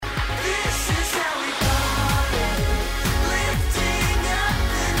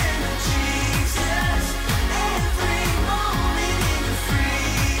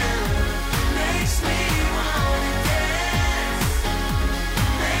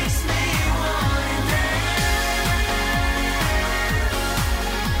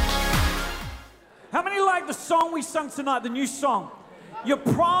song we sung tonight, the new song. Your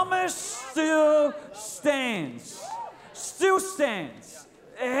promise still stands. Still stands.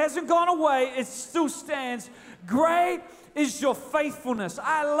 It hasn't gone away. It still stands. Great is your faithfulness.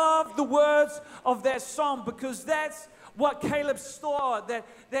 I love the words of that song because that's what Caleb saw. That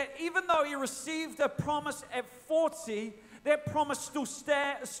even though he received a promise at 40, that promise still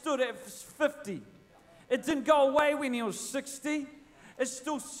stood at 50. It didn't go away when he was 60. It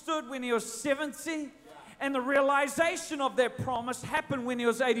still stood when he was 70. And the realization of that promise happened when he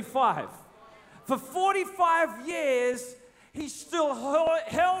was 85. For 45 years, he still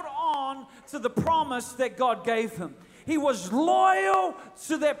held on to the promise that God gave him. He was loyal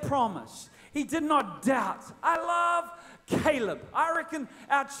to that promise. He did not doubt. I love Caleb. I reckon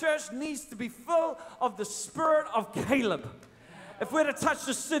our church needs to be full of the spirit of Caleb. If we're to touch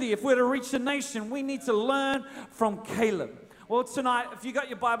the city, if we're to reach the nation, we need to learn from Caleb. Well, tonight, if you got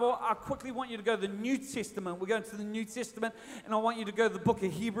your Bible, I quickly want you to go to the New Testament. We're going to the New Testament, and I want you to go to the book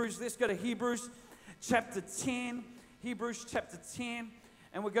of Hebrews. Let's go to Hebrews chapter 10. Hebrews chapter 10,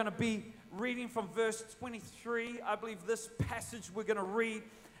 and we're going to be reading from verse 23. I believe this passage we're going to read,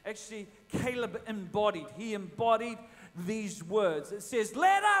 actually, Caleb embodied. He embodied these words. It says,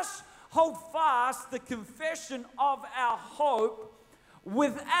 let us hold fast the confession of our hope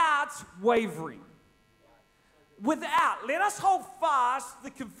without wavering. Let us hold fast the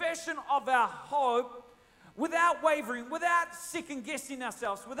confession of our hope without wavering, without second-guessing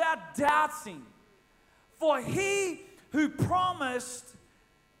ourselves, without doubting. For he who promised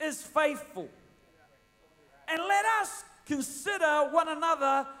is faithful. And let us consider one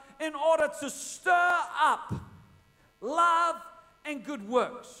another in order to stir up love and good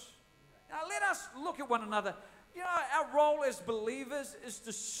works. Now let us look at one another. You know, our role as believers is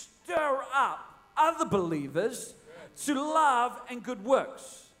to stir up other believers to love and good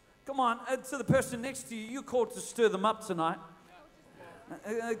works. Come on, to the person next to you, you're called to stir them up tonight.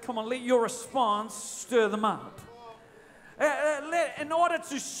 Come on, let your response stir them up. In order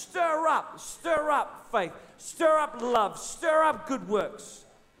to stir up faith, stir up love, stir up good works.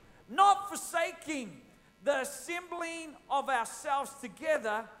 Not forsaking the assembling of ourselves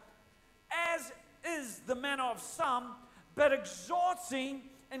together, as is the manner of some, but exhorting,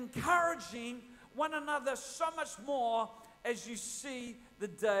 encouraging one another so much more as you see the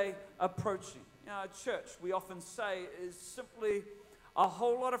day approaching. You know, church, we often say, is simply a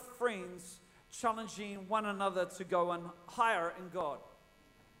whole lot of friends challenging one another to go on higher in God.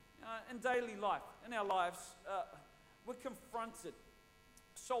 In daily life, in our lives, we're confronted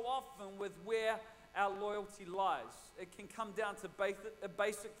so often with where our loyalty lies. It can come down to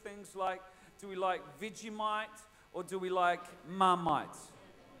basic things like, do we like Vegemite or do we like Marmite?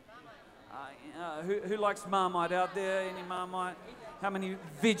 Who likes Marmite out there? Any Marmite? How many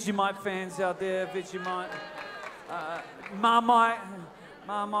Vegemite fans out there? Vegemite? Marmite,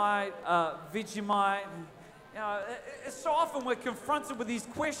 Vegemite. You know, so often we're confronted with these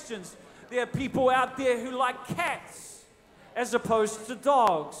questions. There are people out there who like cats as opposed to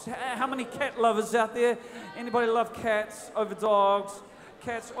dogs. How many cat lovers out there? Anybody love cats over dogs?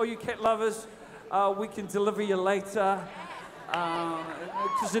 Cats, all you cat lovers, we can deliver you later.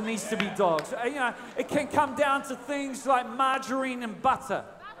 Because it needs to be dogs. You know, it can come down to things like margarine and butter.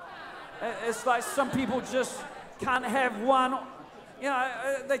 It's like some people just can't have one. You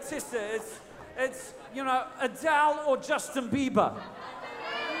know, they test it. It's you know, Adele or Justin Bieber.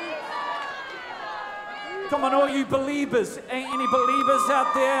 Come on, all you believers. Ain't any believers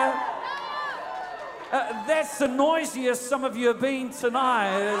out there? That's the noisiest some of you have been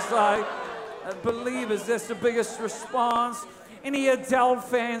tonight. It's like, believers, that's the biggest response. Any Adele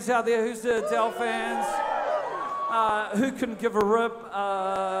fans out there? Who's the Adele fans? Who can give a rip?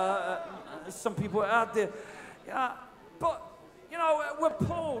 Some people out there. But, you know, we're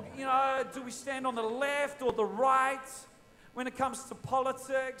pulled. You know, do we stand on the left or the right when it comes to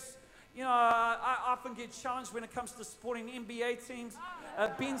politics? You know, I often get challenged when it comes to supporting NBA teams.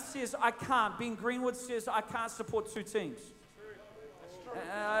 Ben says I can't. Ben Greenwood says I can't support two teams.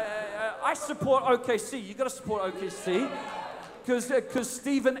 I support OKC. You got to support OKC. Because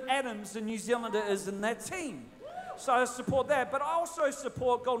Steven Adams, a New Zealander, is in that team. So I support that. But I also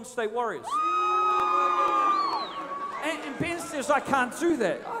support Golden State Warriors. And Ben says I can't do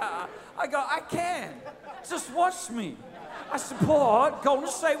that. I go, I can. Just watch me. I support Golden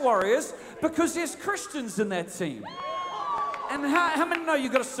State Warriors because there's Christians in that team. And how many know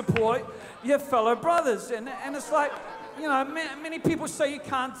you've got to support your fellow brothers? And it's like, you know, many people say you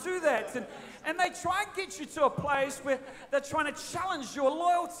can't do that. And they try and get you to a place where they're trying to challenge your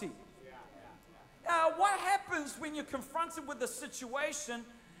loyalty. What happens when you're confronted with a situation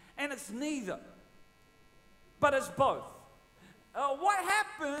and it's neither? but as both. What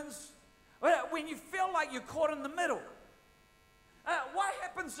happens when you feel like you're caught in the middle? What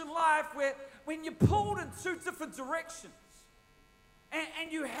happens in life when you're pulled in two different directions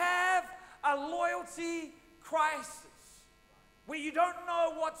and you have a loyalty crisis where you don't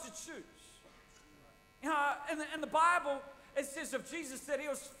know what to choose? You know, in the Bible, it says of Jesus that he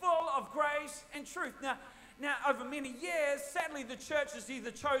was full of grace and truth. Now, over many years, sadly, the church has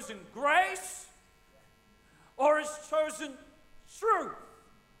either chosen grace or has chosen truth.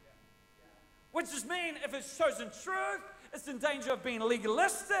 Which just means if it's chosen truth, it's in danger of being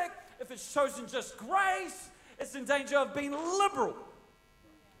legalistic. If it's chosen just grace, it's in danger of being liberal.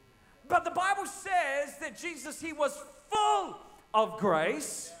 But the Bible says that Jesus, he was full of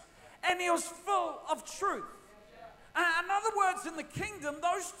grace and he was full of truth. In other words, in the kingdom,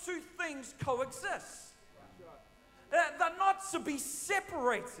 those two things coexist. They're not to be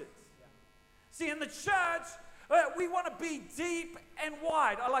separated. See, in the church, we want to be deep and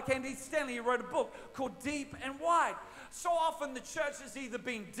wide. I like Andy Stanley, he wrote a book called Deep and Wide. So often the church has either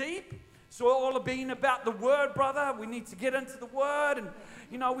been deep, so all of being about the word, brother, we need to get into the word, and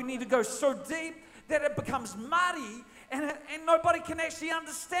you know, we need to go so deep that it becomes muddy and nobody can actually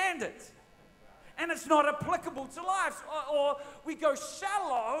understand it. And it's not applicable to lives. Or we go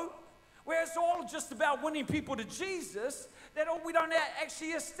shallow, where it's all just about winning people to Jesus, that we don't actually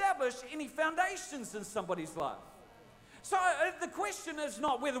establish any foundations in somebody's life. So the question is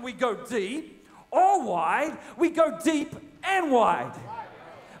not whether we go deep or wide, we go deep and wide.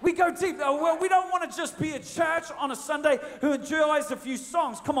 We go deep. Well, we don't want to just be a church on a Sunday who enjoys a few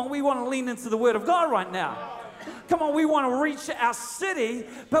songs. Come on, we want to lean into the Word of God right now. Come on, we want to reach our city,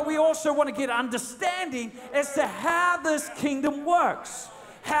 but we also want to get understanding as to how this kingdom works,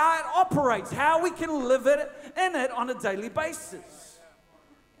 how it operates, how we can live in it on a daily basis.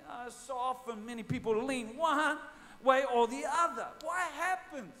 You know, so often many people lean one way or the other. What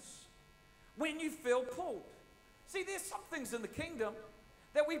happens when you feel pulled? See, there's some things in the kingdom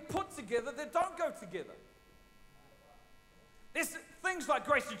that we put together that don't go together. There's things like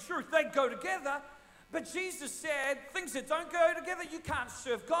grace and truth, they go together, but Jesus said things that don't go together, you can't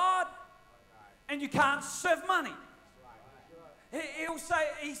serve God and you can't serve money.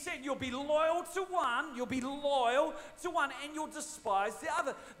 He said you'll be loyal to one, and you'll despise the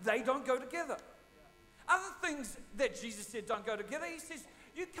other. They don't go together. Other things that Jesus said don't go together, he says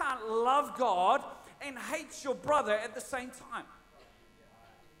you can't love God and hate your brother at the same time.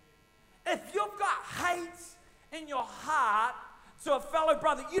 If you've got hate in your heart to a fellow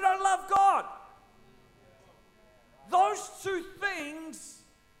brother, you don't love God. Those two things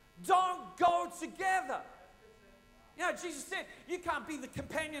don't go together. You know, Jesus said you can't be the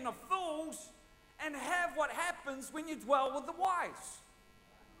companion of fools and have what happens when you dwell with the wise.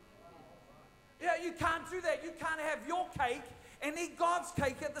 Yeah, you can't do that. You can't have your cake and eat God's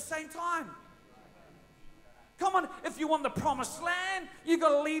cake at the same time. Come on, if you want the promised land, you got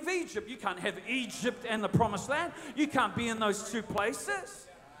to leave Egypt. You can't have Egypt and the promised land. You can't be in those two places.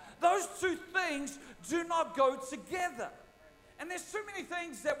 Those two things do not go together. And there's too many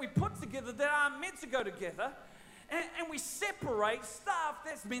things that we put together that aren't meant to go together. And we separate stuff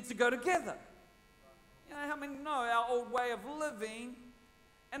that's meant to go together. You know, how many know our old way of living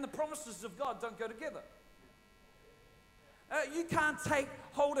and the promises of God don't go together? You can't take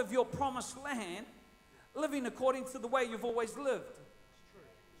hold of your promised land living according to the way you've always lived.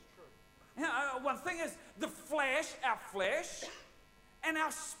 It's true. You know, one thing is the flesh, our flesh, and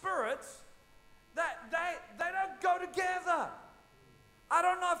our spirits, that they don't go together. I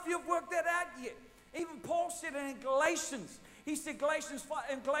don't know if you've worked that out yet. Even Paul said it in Galatians. He said in Galatians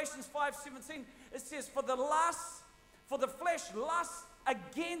 5:17, it says, for the flesh lusts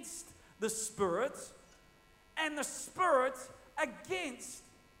against the spirit, and the spirit against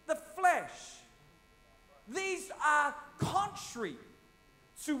the flesh. These are contrary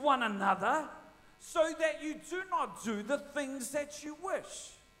to one another, so that you do not do the things that you wish.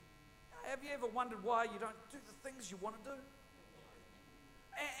 Have you ever wondered why you don't do the things you want to do?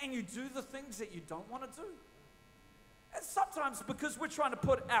 And you do the things that you don't want to do? And sometimes because we're trying to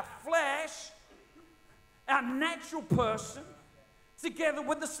put our flesh, our natural person, together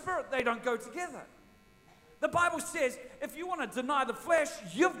with the spirit. They don't go together. The Bible says if you want to deny the flesh,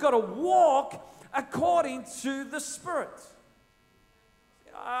 you've got to walk according to the spirit.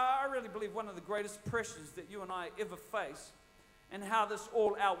 I really believe one of the greatest pressures that you and I ever face, and how this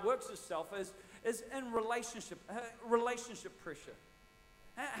all outworks itself, is in relationship pressure.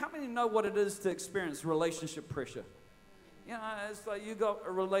 How many know what it is to experience relationship pressure? You know, it's like you got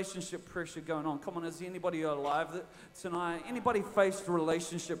a relationship pressure going on. Come on, is anybody alive tonight? Anybody faced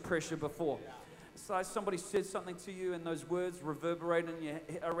relationship pressure before? It's like somebody said something to you and those words reverberate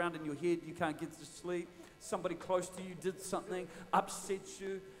around in your head. You can't get to sleep. Somebody close to you did something, upset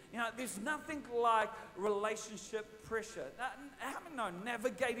you. You know, there's nothing like relationship pressure. How many know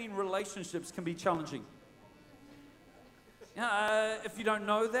navigating relationships can be challenging? If you don't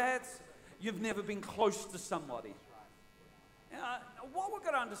know that, you've never been close to somebody. What we're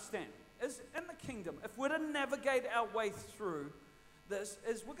going to understand is in the kingdom, if we're to navigate our way through this,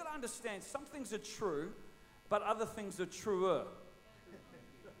 is we're going to understand some things are true, but other things are truer.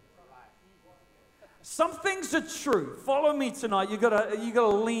 Some things are true. Follow me tonight. You gotta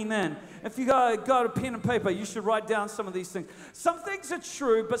lean in. If you got a pen and paper, you should write down some of these things. Some things are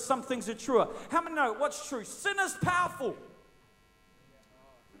true, but some things are truer. How many know what's true? Sin is powerful.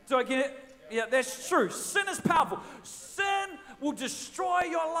 Do I get it? Yeah, that's true. Sin is powerful. Sin will destroy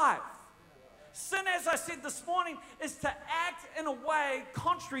your life. Sin, as I said this morning, is to act in a way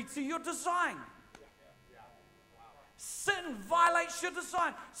contrary to your design. Sin violates your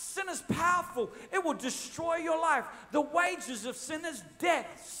design. Sin is powerful. It will destroy your life. The wages of sin is death.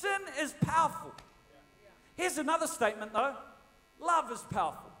 Sin is powerful. Here's another statement though. Love is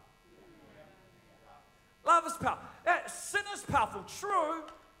powerful. Love is powerful. Sin is powerful, true.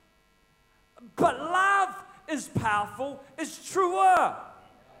 But love is powerful, is truer.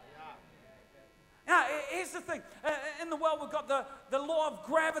 Now, here's the thing. In the world, we've got the law of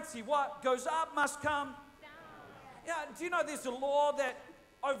gravity. What goes up must come. Yeah, do you know there's a law that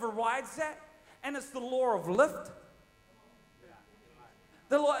overrides that? And it's the law of lift.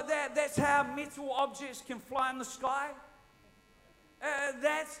 The law, that's how metal objects can fly in the sky.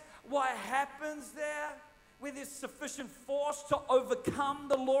 That's what happens there, where there's sufficient force to overcome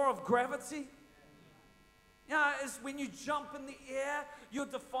the law of gravity. You know, is when you jump in the air, you're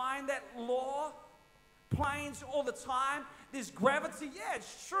defying that law. Planes all the time, there's gravity. Yeah,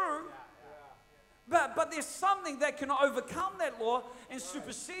 it's true. But there's something that can overcome that law and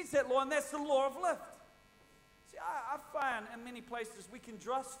supersedes that law, and that's the law of lift. See, I find in many places we can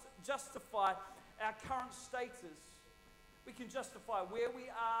justify our current status. We can justify where we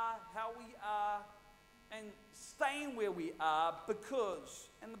are, how we are, and staying where we are because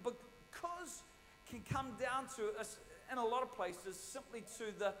can come down to us in a lot of places simply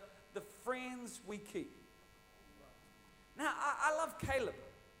to the friends we keep. Now, I love Caleb.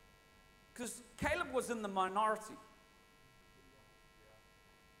 Because Caleb was in the minority.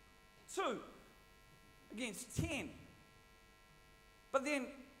 2 against 10. But then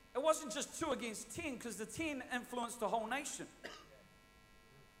it wasn't just 2 against 10, because the 10 influenced the whole nation.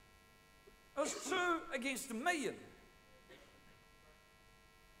 It was 2 against 1,000,000.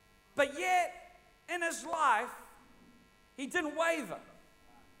 But yet, in his life, he didn't waver.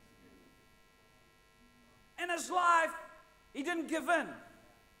 In his life, he didn't give in.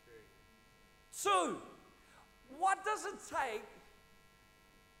 2, what does it take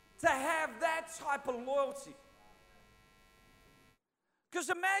to have that type of loyalty? Because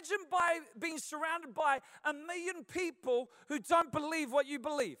imagine being surrounded by 1,000,000 people who don't believe what you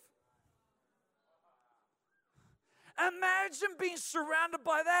believe. Imagine being surrounded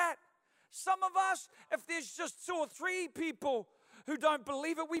by that. Some of us, if there's just 2 or 3 people who don't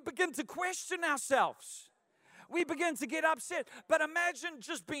believe it, we begin to question ourselves. We begin to get upset. But imagine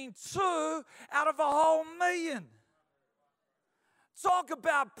just being 2 out of a whole 1,000,000. Talk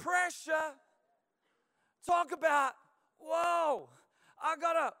about pressure. Talk about, whoa, I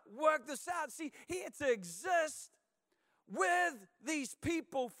got to work this out. See, he had to exist with these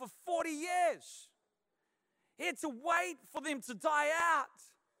people for 40 years. He had to wait for them to die out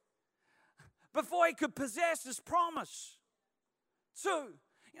before he could possess his promise. 2.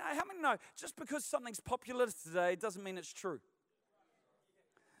 You know, how many know, just because something's popular today doesn't mean it's true.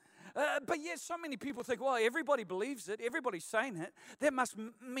 But yet so many people think, well, everybody believes it. Everybody's saying it. That must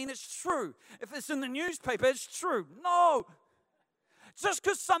mean it's true. If it's in the newspaper, it's true. No. Just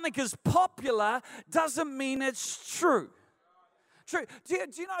because something is popular doesn't mean it's true. True. Do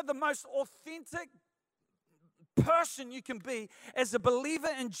you know the most authentic person you can be as a believer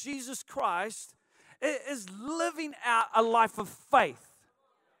in Jesus Christ is living out a life of faith?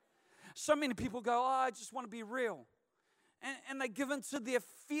 So many people go, oh, I just want to be real. And they give in to their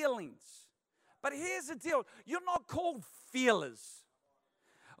feelings. But here's the deal. You're not called feelers.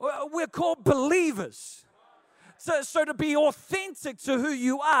 We're called believers. So to be authentic to who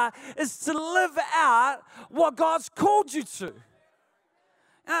you are is to live out what God's called you to.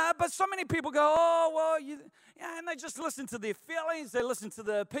 But so many people go, oh, well, and they just listen to their feelings. They listen to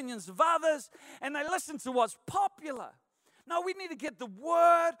the opinions of others. And they listen to what's popular. No, we need to get the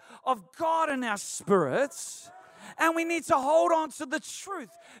word of God in our spirits And we need to hold on to the truth.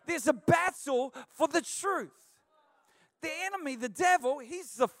 There's a battle for the truth. The enemy, the devil,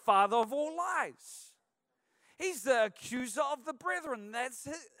 he's the father of all lies. He's the accuser of the brethren. That's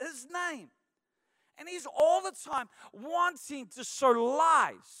his name. And he's all the time wanting to sow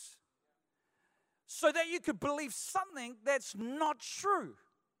lies so that you could believe something that's not true.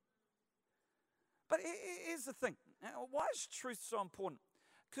 But here's the thing. Why is truth so important?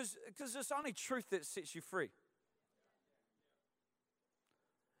 Because it's only truth that sets you free.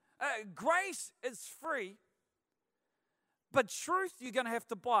 Grace is free, but truth you're going to have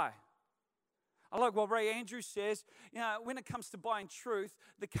to buy. I like what Ray Andrews says. When it comes to buying truth,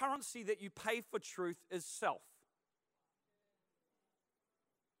 the currency that you pay for truth is self.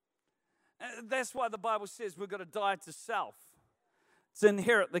 That's why the Bible says we've got to die to self to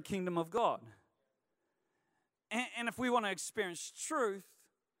inherit the kingdom of God. And if we want to experience truth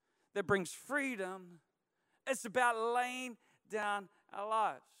that brings freedom, it's about laying down our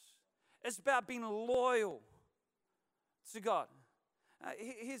lives. It's about being loyal to God.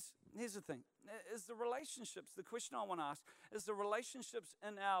 Here's the thing. Is the relationships, the question I want to ask, is the relationships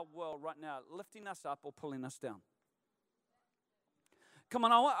in our world right now lifting us up or pulling us down? Come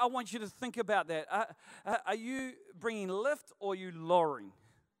on, I want you to think about that. Are you bringing lift or are you lowering?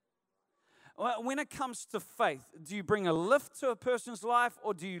 When it comes to faith, do you bring a lift to a person's life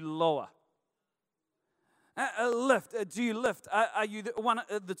or do you lower? A lift, do you lift? Are you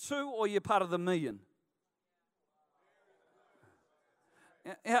the two or you're part of the million?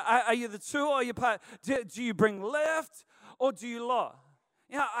 Are you the two or you part? Do you bring lift or do you lower?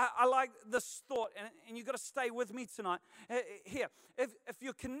 I like this thought, and you've got to stay with me tonight. Here, if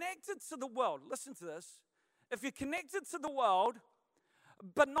you're connected to the world, listen to this. If you're connected to the world,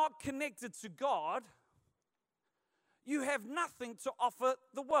 but not connected to God, you have nothing to offer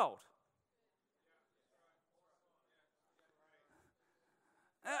the world.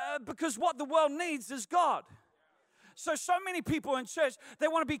 Because what the world needs is God. So many people in church, they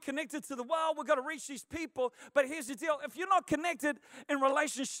want to be connected to the world. We've got to reach these people. But here's the deal. If you're not connected in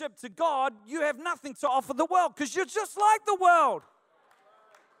relationship to God, you have nothing to offer the world because you're just like the world.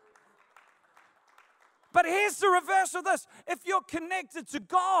 But here's the reverse of this. If you're connected to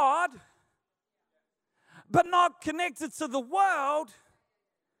God, but not connected to the world,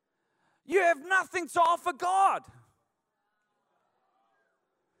 you have nothing to offer God.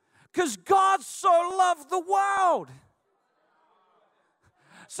 Because God so loved the world.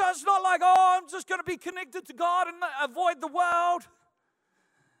 So it's not like, I'm just going to be connected to God and avoid the world.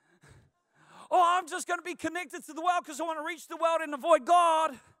 Or I'm just going to be connected to the world because I want to reach the world and avoid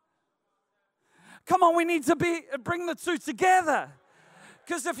God. Come on, we need to bring the two together.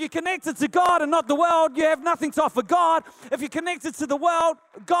 Because if you're connected to God and not the world, you have nothing to offer God. If you're connected to the world,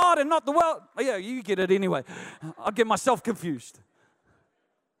 God and not the world, yeah, you get it anyway. I'll get myself confused.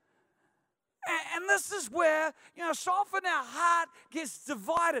 And this is where, so often our heart gets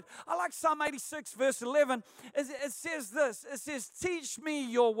divided. I like Psalm 86, verse 11. It says this. It says, teach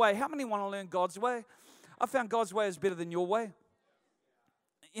me your way. How many want to learn God's way? I found God's way is better than your way.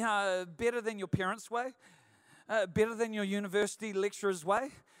 Better than your parents' way. Better than your university lecturer's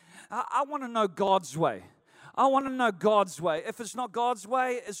way. I want to know God's way. I want to know God's way. If it's not God's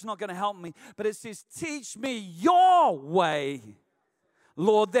way, it's not going to help me. But it says, teach me your way,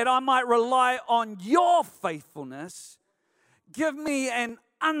 Lord, that I might rely on your faithfulness. Give me an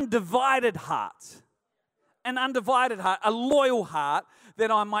undivided heart, a loyal heart, that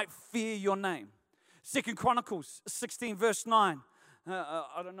I might fear your name. 2 Chronicles 16, verse 9.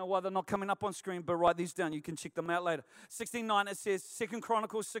 I don't know why they're not coming up on screen, but write these down. You can check them out later. 16:9, it says, 2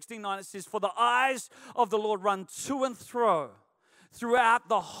 Chronicles 16:9, it says, for the eyes of the Lord run to and fro throughout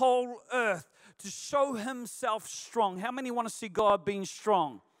the whole earth, to show himself strong. How many want to see God being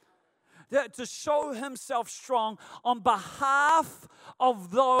strong? To show himself strong on behalf of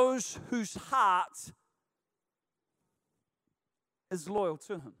those whose heart is loyal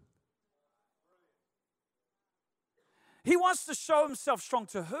to him. He wants to show himself strong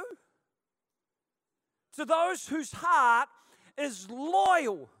to who? To those whose heart is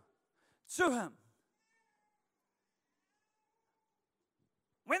loyal to him.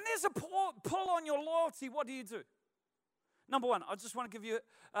 When there's a pull on your loyalty, what do you do? Number one, I just want to give you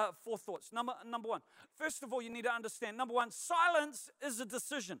 4 thoughts. Number one, first of all, you need to understand, number one, silence is a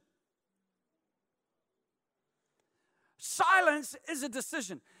decision. Silence is a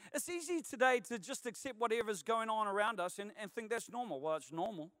decision. It's easy today to just accept whatever's going on around us and think that's normal. Well, it's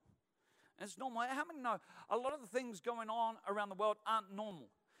normal. It's normal. How many know a lot of the things going on around the world aren't normal?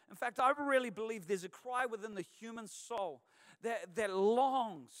 In fact, I really believe there's a cry within the human soul that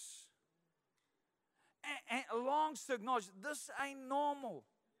longs. and longs to acknowledge this ain't normal.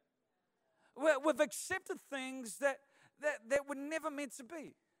 We've accepted things that were never meant to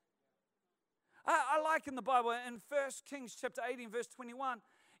be. I like in the Bible, in 1 Kings chapter 18, verse 21,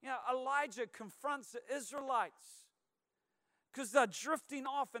 Elijah confronts the Israelites because they're drifting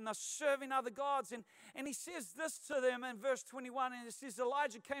off and they're serving other gods. And he says this to them in verse 21, and it says,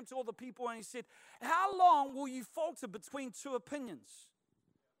 Elijah came to all the people and he said, how long will you falter between two opinions?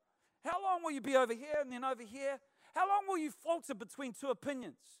 How long will you be over here and then over here? How long will you falter between two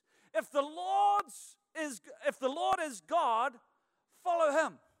opinions? If the Lord is God, follow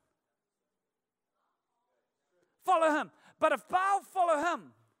him. Follow him. But if Baal, follow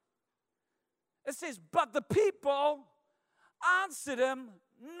him. It says, but the people answered him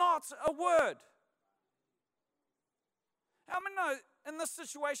not a word. How many know in this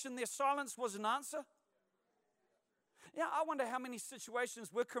situation their silence was an answer? Yeah, I wonder how many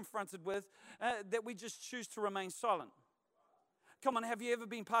situations we're confronted with that we just choose to remain silent. Come on, have you ever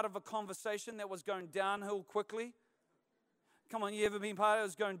been part of a conversation that was going downhill quickly? Come on, you ever been part of it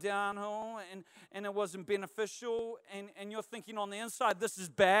was going downhill and it wasn't beneficial and you're thinking on the inside, this is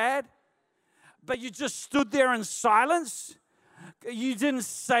bad, but you just stood there in silence? You didn't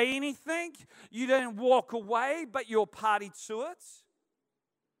say anything. You didn't walk away, but you're party to it.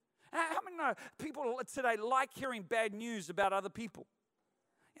 How many know people today like hearing bad news about other people?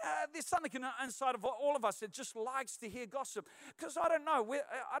 There's something inside of all of us that just likes to hear gossip. Because I don't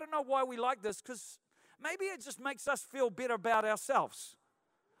know why we like this, because maybe it just makes us feel better about ourselves.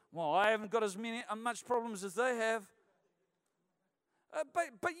 Well, I haven't got as much problems as they have.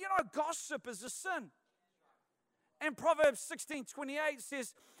 But gossip is a sin. And Proverbs 16:28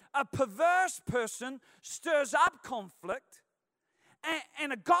 says, a perverse person stirs up conflict,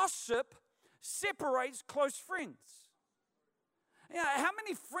 and a gossip separates close friends. How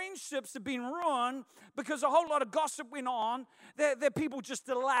many friendships have been ruined because a whole lot of gossip went on that people just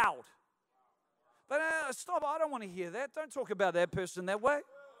allowed? But stop, I don't want to hear that. Don't talk about that person that way.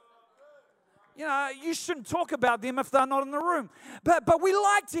 You shouldn't talk about them if they're not in the room. But we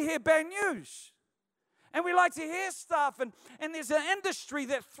like to hear bad news. And we like to hear stuff. And there's an industry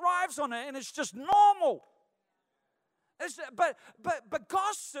that thrives on it, and it's just normal. But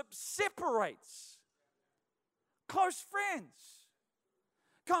gossip separates close friends.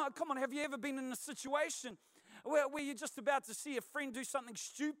 Come on, have you ever been in a situation where you're just about to see a friend do something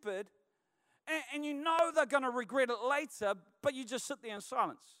stupid and you know they're going to regret it later, but you just sit there in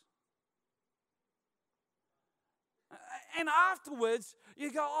silence? And afterwards,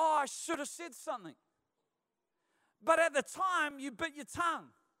 you go, oh, I should have said something. But at the time, you bit your tongue.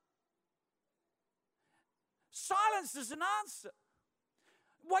 Silence is an answer.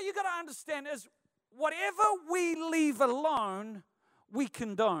 What you got to understand is whatever we leave alone, we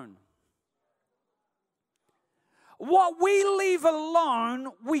condone. What we leave alone,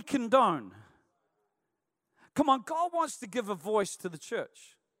 we condone. Come on, God wants to give a voice to the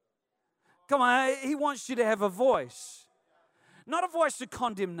church. Come on, He wants you to have a voice. Not a voice of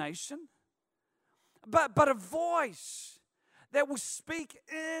condemnation, but a voice that will speak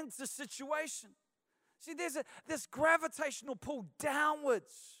into situation. See, there's this gravitational pull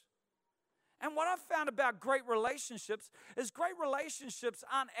downwards. And what I've found about great relationships is great relationships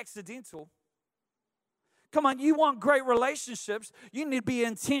aren't accidental. Come on, you want great relationships, you need to be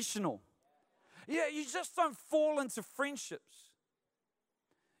intentional. Yeah, you just don't fall into friendships.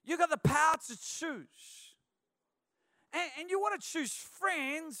 You got the power to choose. And you want to choose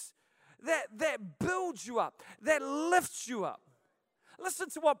friends that build you up, that lift you up. Listen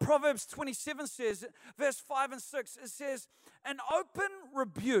to what Proverbs 27 says, verse 5 and 6. It says, an open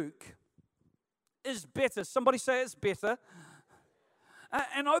rebuke is better. Somebody say it's better.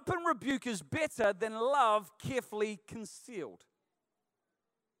 An open rebuke is better than love carefully concealed.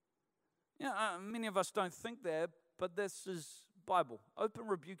 Many of us don't think that, but this is Bible. Open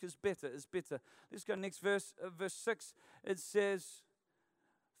rebuke is better, Let's go next verse, verse 6. It says,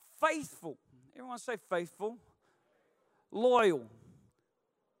 faithful. Everyone say faithful. Loyal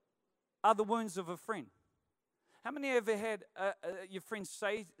are the wounds of a friend. How many have ever had your friend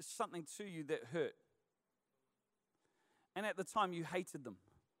say something to you that hurt? And at the time you hated them.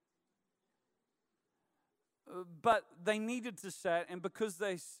 But they needed to say it, and because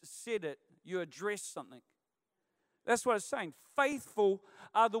they said it, you addressed something. That's what it's saying. Faithful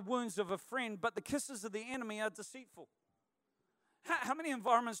are the wounds of a friend, but the kisses of the enemy are deceitful. How many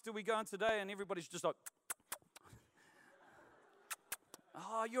environments do we go in today and everybody's just like,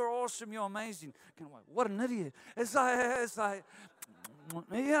 oh, you're awesome, you're amazing. What an idiot. It's like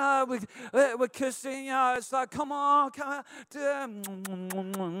yeah, we're kissing, it's like, come on.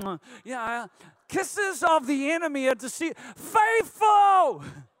 Yeah, Kisses of the enemy are faithful.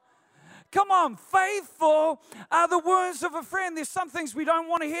 Come on, faithful are the words of a friend. There's some things we don't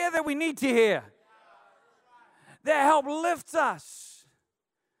want to hear that we need to hear. That help lift us.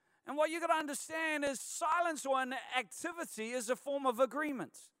 And what you got to understand is silence or inactivity is a form of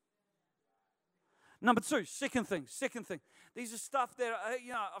agreement. Number two, second thing. These are stuff that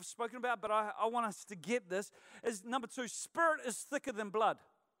I've spoken about, but I want us to get this. Is number two, spirit is thicker than blood.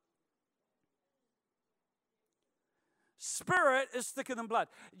 Spirit is thicker than blood.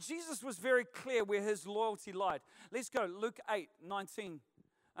 Jesus was very clear where his loyalty lied. Let's go, Luke 8:19.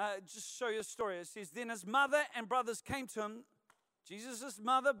 Just show you a story. It says, then his mother and brothers came to him. Jesus'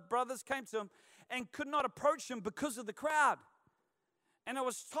 mother, brothers came to him and could not approach him because of the crowd. And it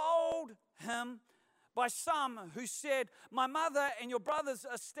was told him by some who said, your mother and your brothers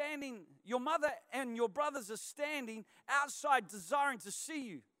are standing outside desiring to see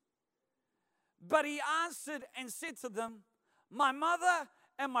you. But he answered and said to them, my mother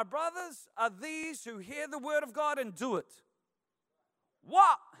and my brothers are these who hear the word of God and do it.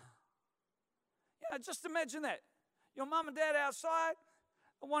 What? Just imagine that. Your mom and dad outside,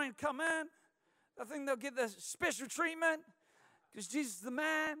 wanting to come in. They think they'll get the special treatment because Jesus is the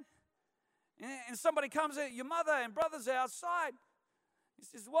man. And somebody comes in, your mother and brothers are outside. He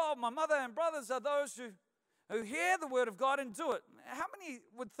says, well, my mother and brothers are those who hear the word of God and do it. How many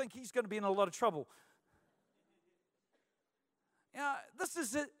would think he's going to be in a lot of trouble? This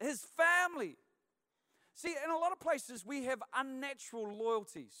is his family. See, in a lot of places, we have unnatural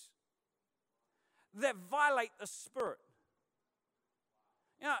loyalties that violate the spirit.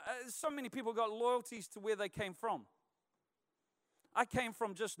 So many people got loyalties to where they came from. I came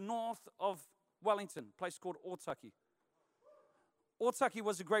from just north of Wellington, a place called Otaki. Otaki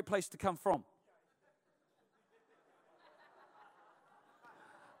was a great place to come from.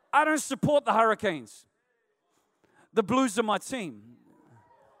 I don't support the Hurricanes. The Blues are my team.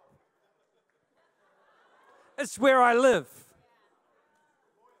 It's where I live.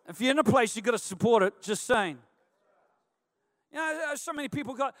 If you're in a place, you've got to support it, just saying. So many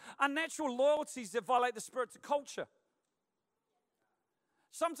people got unnatural loyalties that violate the spirit to culture.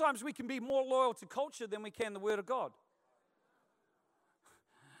 Sometimes we can be more loyal to culture than we can the Word of God.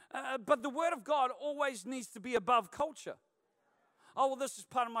 But the Word of God always needs to be above culture. Oh, well, this is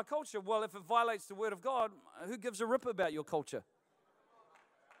part of my culture. Well, if it violates the Word of God, who gives a rip about your culture?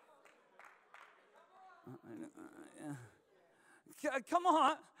 Come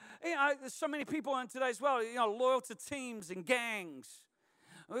on. There's so many people in today's world, loyal to teams and gangs.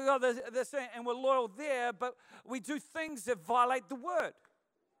 We got this, and we're loyal there, but we do things that violate the Word.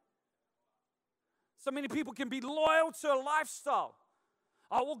 So many people can be loyal to a lifestyle.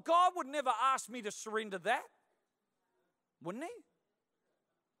 Oh, well, God would never ask me to surrender that. Wouldn't He?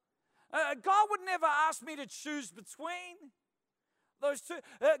 God would never ask me to choose between those two.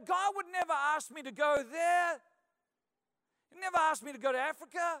 God would never ask me to go there. He never asked me to go to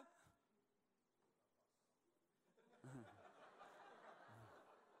Africa.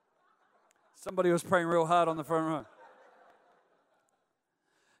 Somebody was praying real hard on the front row.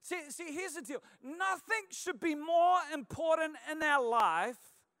 See, here's the deal. Nothing should be more important in our life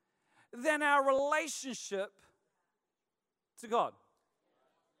than our relationship to God.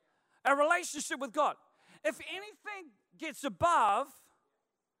 Our relationship with God. If anything gets above,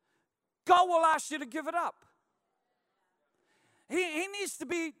 God will ask you to give it up. He needs to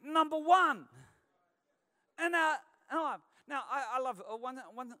be number one in our life. Now, I love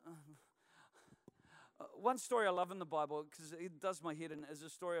one story I love in the Bible, because it does my head in, is the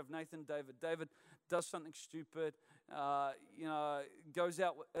story of Nathan and David. David does something stupid, goes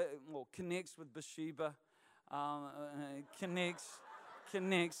out, connects with Bathsheba,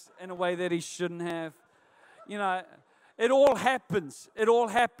 connects in a way that he shouldn't have. It all happens. It all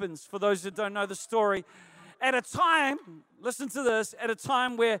happens for those that don't know the story. At a time, listen to this, at a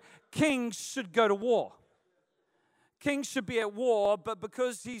time where kings should go to war. Kings should be at war, but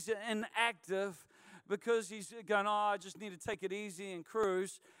because he's inactive, because he's going, I just need to take it easy and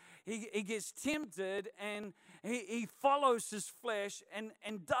cruise, he gets tempted and he follows his flesh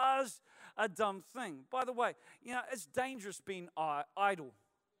and does a dumb thing. By the way, it's dangerous being idle.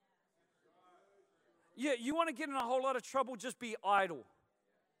 Yeah, you want to get in a whole lot of trouble, just be idle.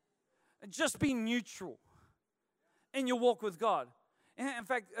 Just be neutral in your walk with God. In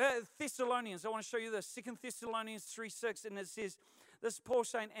fact, Thessalonians, I want to show you this. 2 Thessalonians 3:6, and it says, this is Paul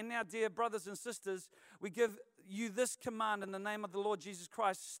saying, and now, dear brothers and sisters, we give you this command in the name of the Lord Jesus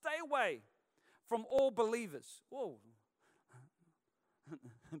Christ. Stay away from all believers. Whoa.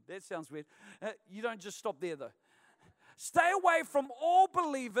 That sounds weird. You don't just stop there, though. Stay away from all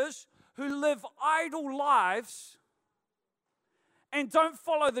believers who live idle lives and don't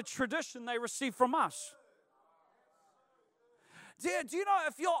follow the tradition they receive from us. Do you know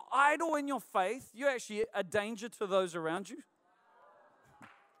if you're idle in your faith, you're actually a danger to those around you?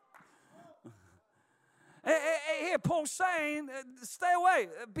 Here, Paul's saying, stay away,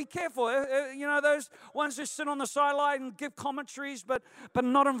 be careful. You know, those ones who sit on the sideline and give commentaries but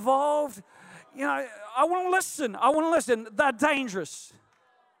not involved. You know, I want to listen. They're dangerous.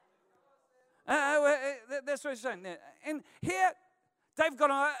 That's what he's saying there. And here, David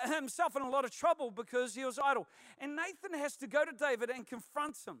got himself in a lot of trouble because he was idle. And Nathan has to go to David and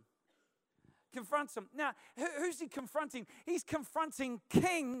confront him. Now, who's he confronting? He's confronting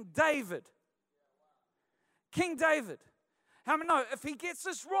King David. King David. How many know if he gets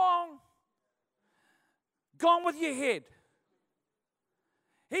this wrong, gone with your head.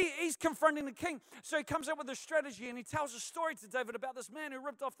 He's confronting the king. So he comes up with a strategy and he tells a story to David about this man who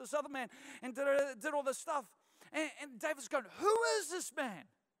ripped off this other man and did all this stuff. And David's going, who is this man?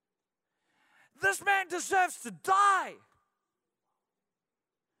 This man deserves to die.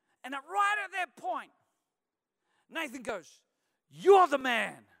 And right at that point, Nathan goes, you're the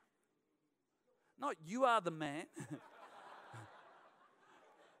man. Not you are the man.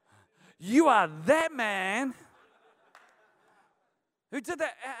 You are that man. Who did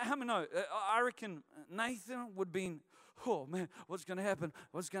that? How many know? I reckon Nathan would have been, oh man, what's going to happen?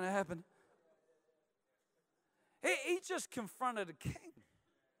 What's going to happen? He just confronted a king.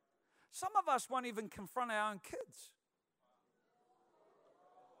 Some of us won't even confront our own kids.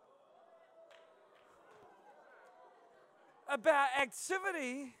 About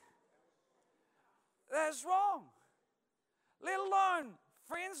activity that's wrong. Let alone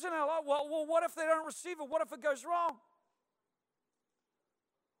friends in our life. Well, what if they don't receive it? What if it goes wrong?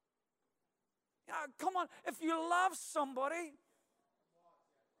 Come on, if you love somebody,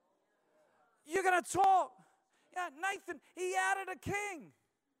 you're going to talk. Nathan, he outed a king.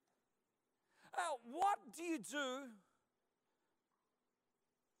 What do you do?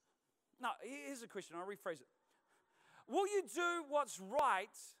 No, here's a question. I'll rephrase it. Will you do what's right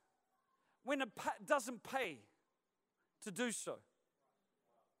when it doesn't pay to do so?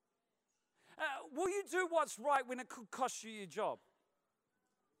 Will you do what's right when it could cost you your job?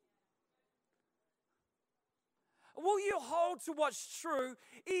 Will you hold to what's true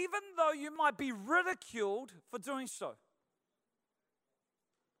even though you might be ridiculed for doing so?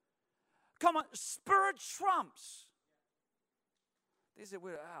 Come on, spirit trumps. There's a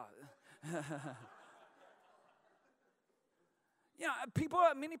word.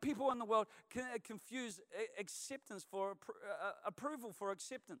 Many people in the world confuse acceptance for approval for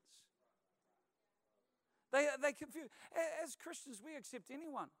acceptance. They confuse. As Christians, we accept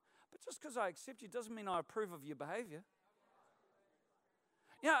anyone. But just because I accept you doesn't mean I approve of your behavior.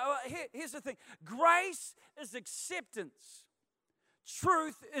 Here's the thing. Grace is acceptance.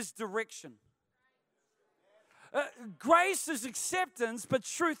 Truth is direction. Grace is acceptance, but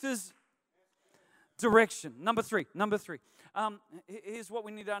truth is direction. Number three. Here's what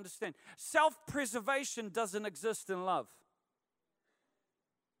we need to understand. Self-preservation doesn't exist in love.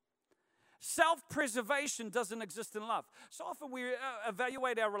 Self-preservation doesn't exist in love. So often we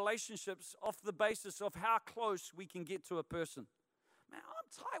evaluate our relationships off the basis of how close we can get to a person. Man, I'm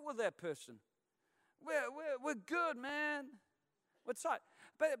tight with that person. We're good, man. We're tight.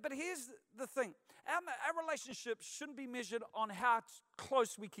 But here's the thing. Our relationship shouldn't be measured on how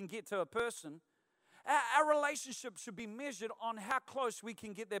close we can get to a person. Our relationship should be measured on how close we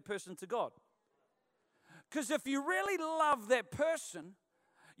can get that person to God. Because if you really love that person,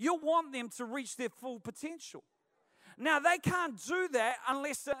 you'll want them to reach their full potential. Now, they can't do that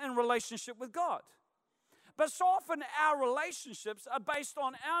unless they're in relationship with God. But so often our relationships are based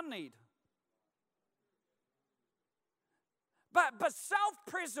on our need. But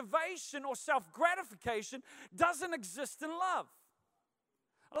self-preservation or self-gratification doesn't exist in love.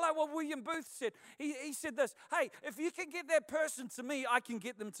 Like what William Booth said. He said this, hey, if you can get that person to me, I can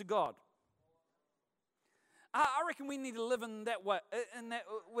get them to God. I reckon we need to live in that way,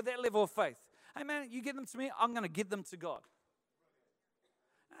 with that level of faith. Hey man, you get them to me, I'm going to get them to God.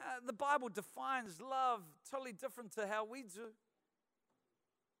 The Bible defines love totally different to how we do.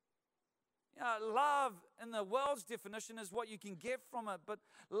 Love in the world's definition is what you can get from it, but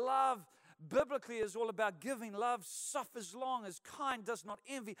love biblically is all about giving. Love suffers long, is kind, does not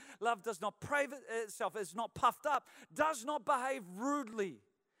envy. Love does not praise itself, is not puffed up, does not behave rudely,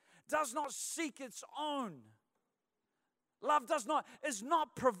 does not seek its own. Love is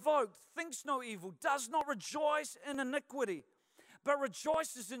not provoked, thinks no evil, does not rejoice in iniquity, but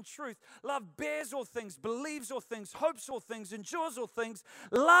rejoices in truth. Love bears all things, believes all things, hopes all things, endures all things.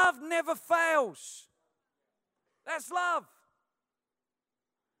 Love never fails. That's love.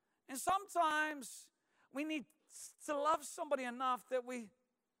 And sometimes we need to love somebody enough that we're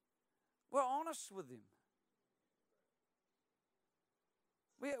honest with them.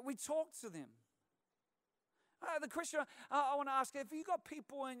 We talk to them. The question I want to ask, have you got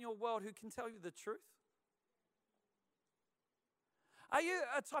people in your world who can tell you the truth? Are you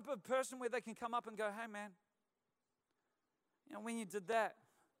a type of person where they can come up and go, hey man, when you did that?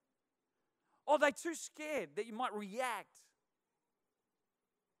 Or are they too scared that you might react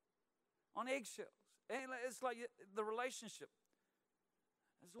on eggshells? And it's like the relationship.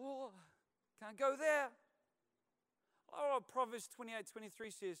 It's, can't go there. Oh, Proverbs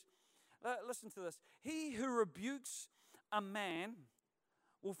 28:23 says, listen to this. He who rebukes a man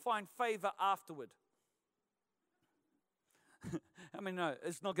will find favor afterward. I mean, no,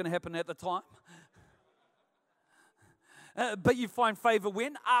 it's not going to happen at the time. But you find favor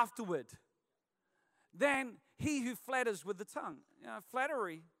when? Afterward. Then he who flatters with the tongue.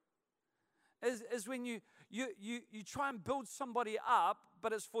 Flattery is when you try and build somebody up,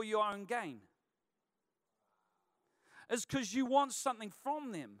 but it's for your own gain. It's because you want something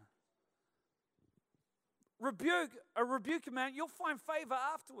from them. Rebuke a man, you'll find favor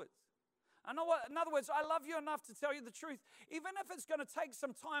afterwards. In other words, I love you enough to tell you the truth, even if it's going to take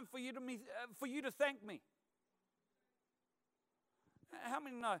some time for you to thank me. How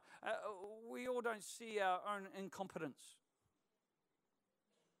many know we all don't see our own incompetence?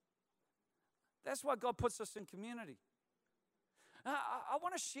 That's why God puts us in community. I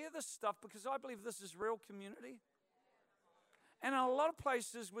want to share this stuff because I believe this is real community. And in a lot of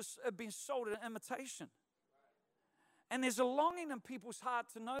places, we've been sold an imitation. And there's a longing in people's heart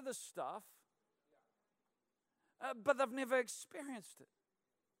to know this stuff, but they've never experienced it.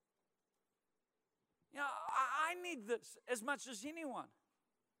 I need this as much as anyone.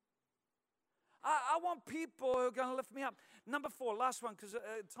 I want people who are going to lift me up. Number 4, last one, because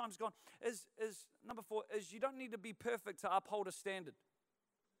time's gone, is number 4 is you don't need to be perfect to uphold a standard.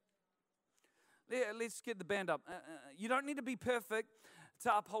 Let's get the band up. You don't need to be perfect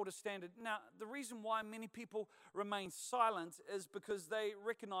to uphold a standard. Now, the reason why many people remain silent is because they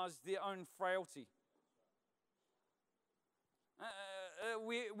recognize their own frailty.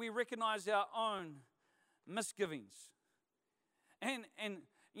 We recognize our own misgivings. And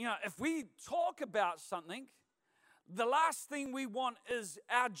if we talk about something, the last thing we want is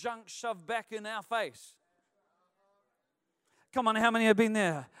our junk shoved back in our face. Come on, how many have been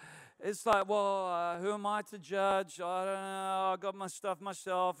there? It's like, well, who am I to judge? I don't know. I got my stuff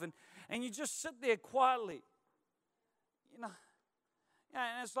myself. And you just sit there quietly.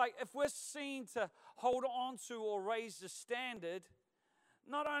 And it's like if we're seen to hold on to or raise the standard,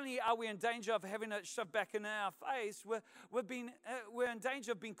 not only are we in danger of having it shoved back in our face, we're in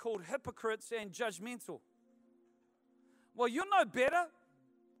danger of being called hypocrites and judgmental. Well, you're no better.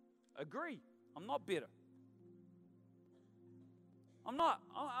 Agree. I'm not better.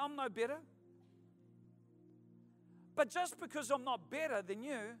 I'm no better. But just because I'm not better than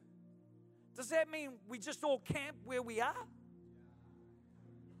you, does that mean we just all camp where we are?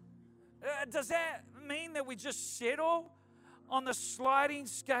 Does that mean that we just settle on the sliding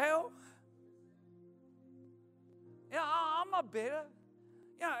scale? I'm not better.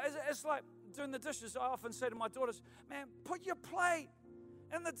 It's like doing the dishes. I often say to my daughters, man, put your plate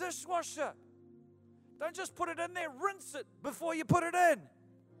in the dishwasher. Don't just put it in there, rinse it before you put it in.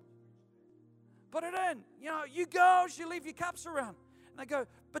 Put it in. You girls, you leave your cups around. And they go,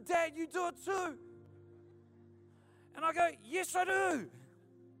 but Dad, you do it too. And I go, yes, I do.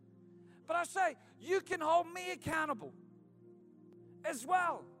 But I say, you can hold me accountable as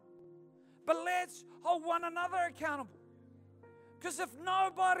well. But let's hold one another accountable. Because if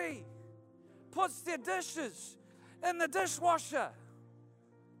nobody puts their dishes in the dishwasher,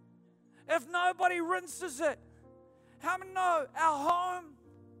 if nobody rinses it, how many know our home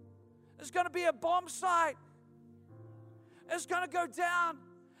is going to be a bomb site? It's going to go down.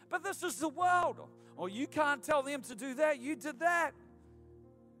 But this is the world. Or you can't tell them to do that. You did that.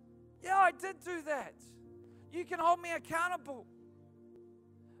 Yeah, I did do that. You can hold me accountable.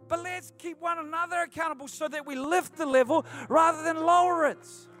 But let's keep one another accountable so that we lift the level rather than lower it.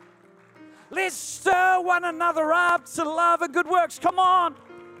 Let's stir one another up to love and good works. Come on.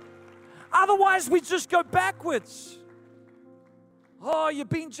 Otherwise, we just go backwards. Oh, you're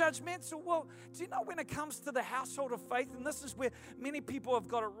being judgmental. Well, do you know when it comes to the household of faith, and this is where many people have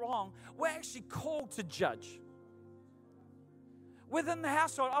got it wrong, we're actually called to judge. within the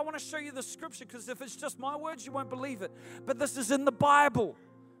household. I want to show you the scripture, because if it's just my words, you won't believe it. But this is in the Bible,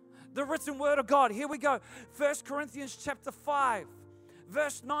 the written word of God. Here we go. 1 Corinthians chapter 5,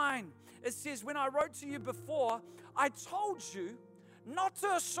 verse 9. It says, when I wrote to you before, I told you not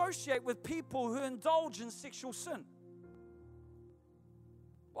to associate with people who indulge in sexual sin.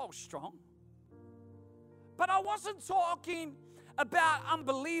 Well, strong. But I wasn't talking about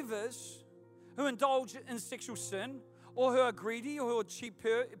unbelievers who indulge in sexual sin, or who are greedy, or who are cheap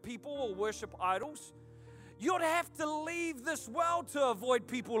people, or worship idols. You'd have to leave this world to avoid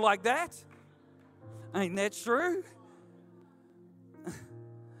people like that. Ain't that true?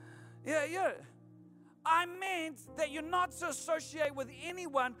 Yeah. I meant that you're not to associate with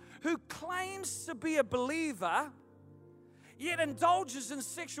anyone who claims to be a believer, yet indulges in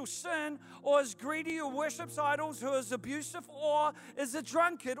sexual sin, or is greedy, or worships idols, who is abusive, or is a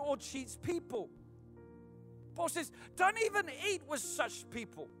drunkard, or cheats people. Paul says, don't even eat with such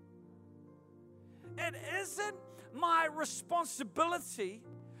people. It isn't my responsibility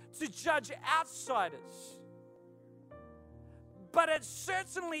to judge outsiders, but it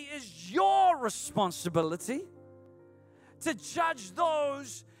certainly is your responsibility to judge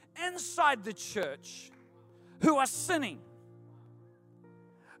those inside the church who are sinning.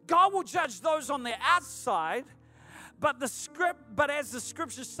 God will judge those on the outside, but as the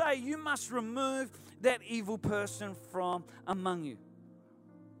scriptures say, you must remove that evil person from among you.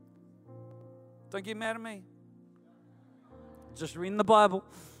 Don't get mad at me. Just reading the Bible.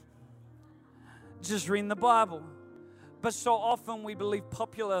 Just reading the Bible. But so often we believe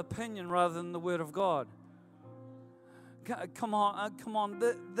popular opinion rather than the Word of God. Come on.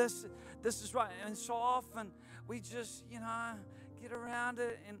 This is right. And so often we just, get around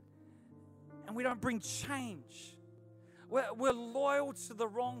it and we don't bring change. We're loyal to the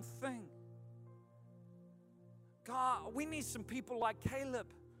wrong thing. God, we need some people like Caleb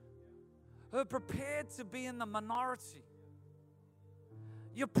who are prepared to be in the minority.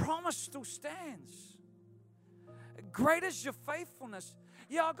 Your promise still stands. Great is your faithfulness.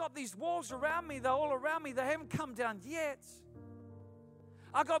 Yeah, I've got these walls around me. They're all around me. They haven't come down yet.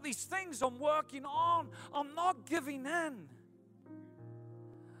 I got these things I'm working on. I'm not giving in.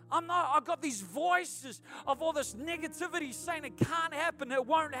 I've got these voices of all this negativity saying it can't happen, it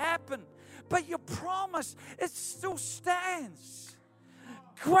won't happen. But your promise, it still stands.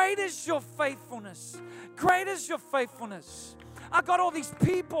 Great is your faithfulness. Great is your faithfulness. I got all these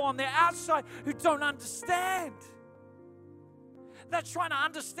people on the outside who don't understand. They're trying to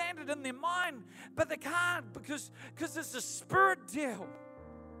understand it in their mind, but they can't because it's a spirit deal.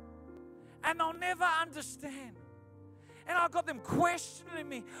 And they'll never understand. And I got them questioning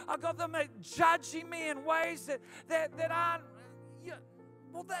me. I got them judging me in ways that aren't,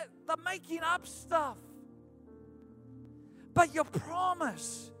 they're making up stuff. But your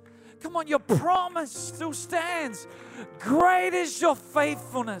promise, come on, your promise still stands. Great is your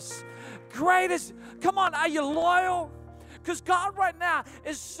faithfulness. Come on, are you loyal? Because God right now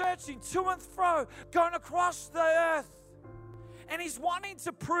is searching to and fro, going across the earth. And He's wanting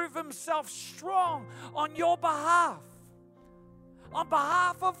to prove Himself strong on your behalf. On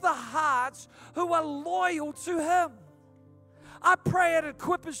behalf of the hearts who are loyal to Him. I pray at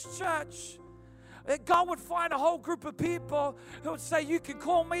Equippers Church that God would find a whole group of people who would say, you can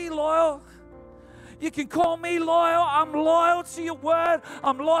call me loyal. You can call me loyal. I'm loyal to your word.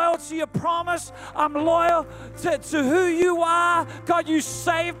 I'm loyal to your promise. I'm loyal to who you are. God, you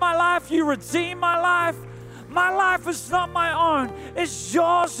saved my life. You redeemed my life. My life is not my own. It's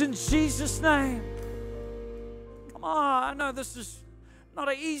yours in Jesus' name. Come on, I know this is not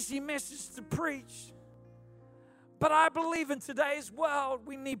an easy message to preach. But I believe in today's world,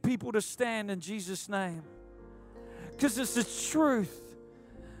 we need people to stand in Jesus' name. Because it's the truth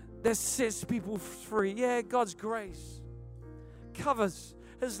that sets people free. Yeah, God's grace covers,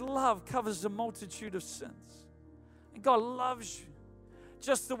 His love covers a multitude of sins. And God loves you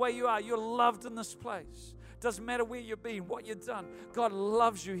just the way you are. You're loved in this place. Doesn't matter where you've been, what you've done. God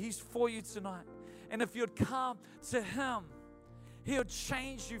loves you. He's for you tonight. And if you'd come to Him, He'll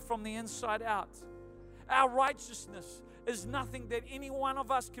change you from the inside out. Our righteousness is nothing that any one of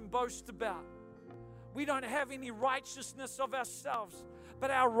us can boast about. We don't have any righteousness of ourselves,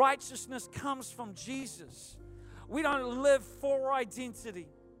 but our righteousness comes from Jesus. We don't live for identity.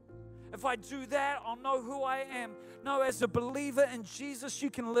 If I do that, I'll know who I am. No, as a believer in Jesus, you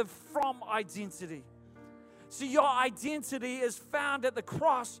can live from identity. So your identity is found at the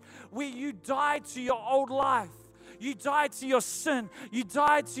cross where you died to your old life. You died to your sin. You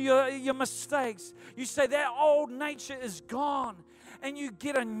died to your mistakes. You say that old nature is gone and you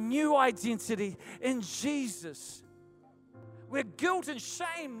get a new identity in Jesus. where guilt and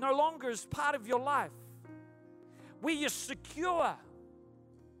shame no longer is part of your life, where you're secure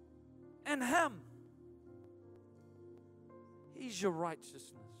in Him. He's your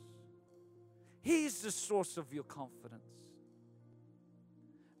righteousness. He's the source of your confidence.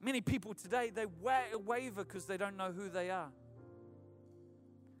 Many people today, they waver because they don't know who they are.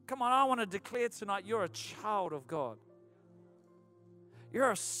 Come on, I want to declare tonight, you're a child of God.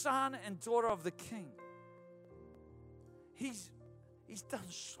 You're a son and daughter of the King. He's done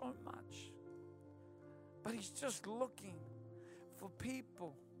so much. But He's just looking for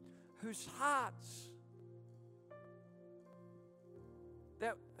people whose hearts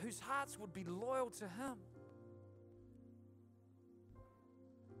would be loyal to Him.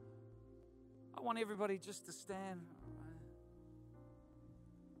 I want everybody just to stand.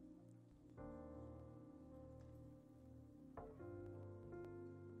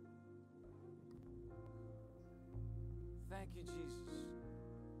 Thank you, Jesus.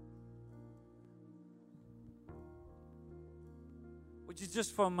 Would you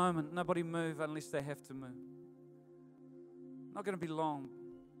just for a moment, nobody move unless they have to move. Not going to be long.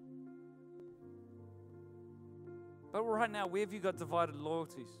 But right now, where have you got divided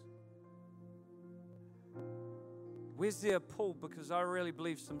loyalties? Where's there a pull? Because I really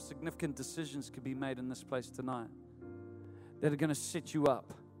believe some significant decisions could be made in this place tonight that are going to set you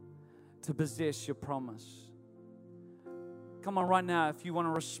up to possess your promise. Come on, right now, if you want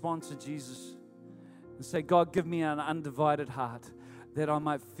to respond to Jesus and say, God, give me an undivided heart that I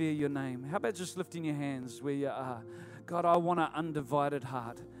might fear your name. How about just lifting your hands where you are? God, I want an undivided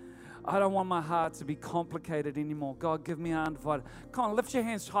heart. I don't want my heart to be complicated anymore. God, give me an undivided. Come on, lift your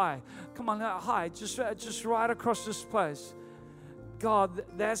hands high. Come on, high, just right across this place. God,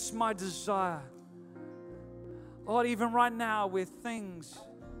 that's my desire. Lord, even right now where things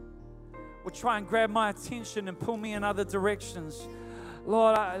will try and grab my attention and pull me in other directions,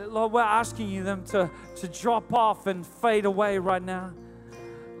 Lord, we're asking you them to drop off and fade away right now.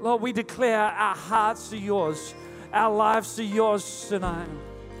 Lord, we declare our hearts are yours. Our lives are yours tonight.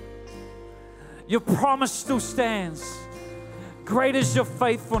 Your promise still stands. Great is your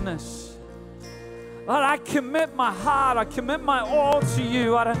faithfulness. Lord, I commit my heart. I commit my all to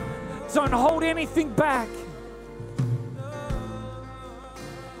you. I don't hold anything back.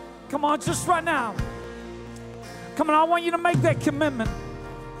 Come on, just right now. Come on, I want you to make that commitment.